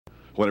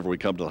Whenever we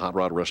come to the Hot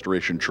Rod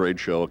Restoration Trade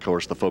Show, of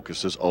course, the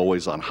focus is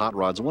always on hot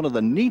rods. One of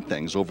the neat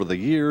things over the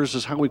years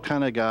is how we've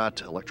kind of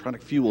got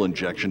electronic fuel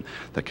injection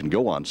that can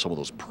go on some of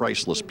those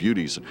priceless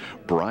beauties. And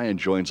Brian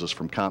joins us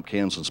from Comp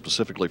Cams and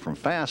specifically from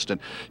Fast.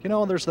 And, you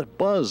know, there's that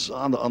buzz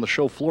on the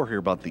show floor here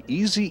about the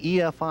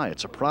EZ-EFI.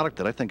 It's a product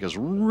that I think has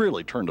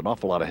really turned an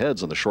awful lot of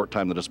heads in the short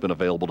time that it's been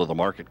available to the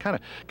market. Kind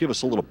of give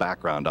us a little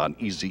background on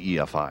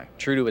EZ-EFI.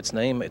 True to its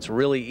name, it's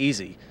really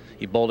easy.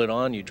 You bolt it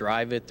on, you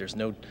drive it, there's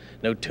no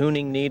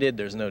tuning needed,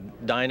 there's no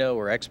dyno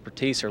or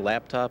expertise or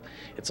laptop.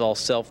 It's all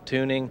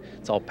self-tuning,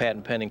 it's all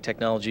patent-pending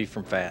technology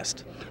from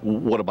Fast.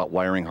 What about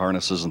wiring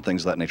harnesses and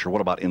things of that nature?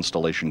 What about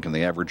installation? Can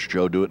the average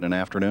Joe do it in an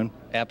afternoon?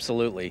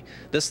 Absolutely.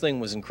 This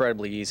thing was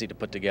incredibly easy to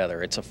put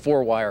together. It's a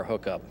 4-wire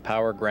hookup,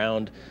 power,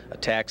 ground, a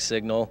tax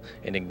signal,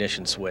 and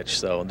ignition switch.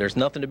 So there's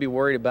nothing to be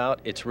worried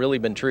about. It's really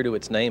been true to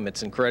its name.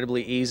 It's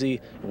incredibly easy,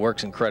 it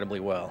works incredibly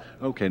well.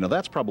 Okay, now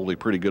that's probably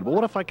pretty good, but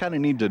what if I kind of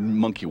need to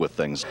monkey with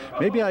things?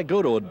 Maybe I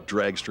go to a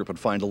drag strip and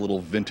find a little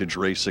vintage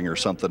racing or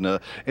something.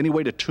 Any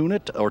way to tune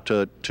it or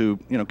to you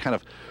know, kind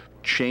of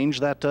change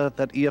that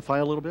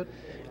EFI a little bit?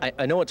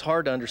 I know it's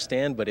hard to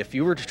understand, but if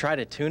you were to try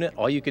to tune it,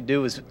 all you could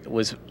do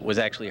was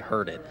actually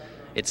hurt it.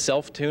 It's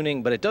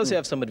self-tuning, but it does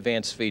have some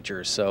advanced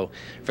features. So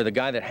for the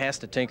guy that has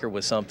to tinker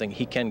with something,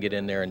 he can get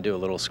in there and do a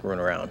little screwing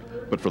around.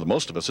 But for the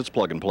most of us, it's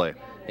plug and play.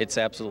 It's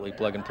absolutely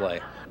plug and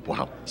play.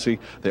 Wow. See,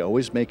 they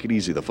always make it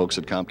easy, the folks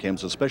at Comp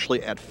Cams,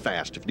 especially at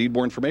Fast. If you need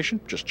more information,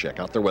 just check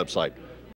out their website.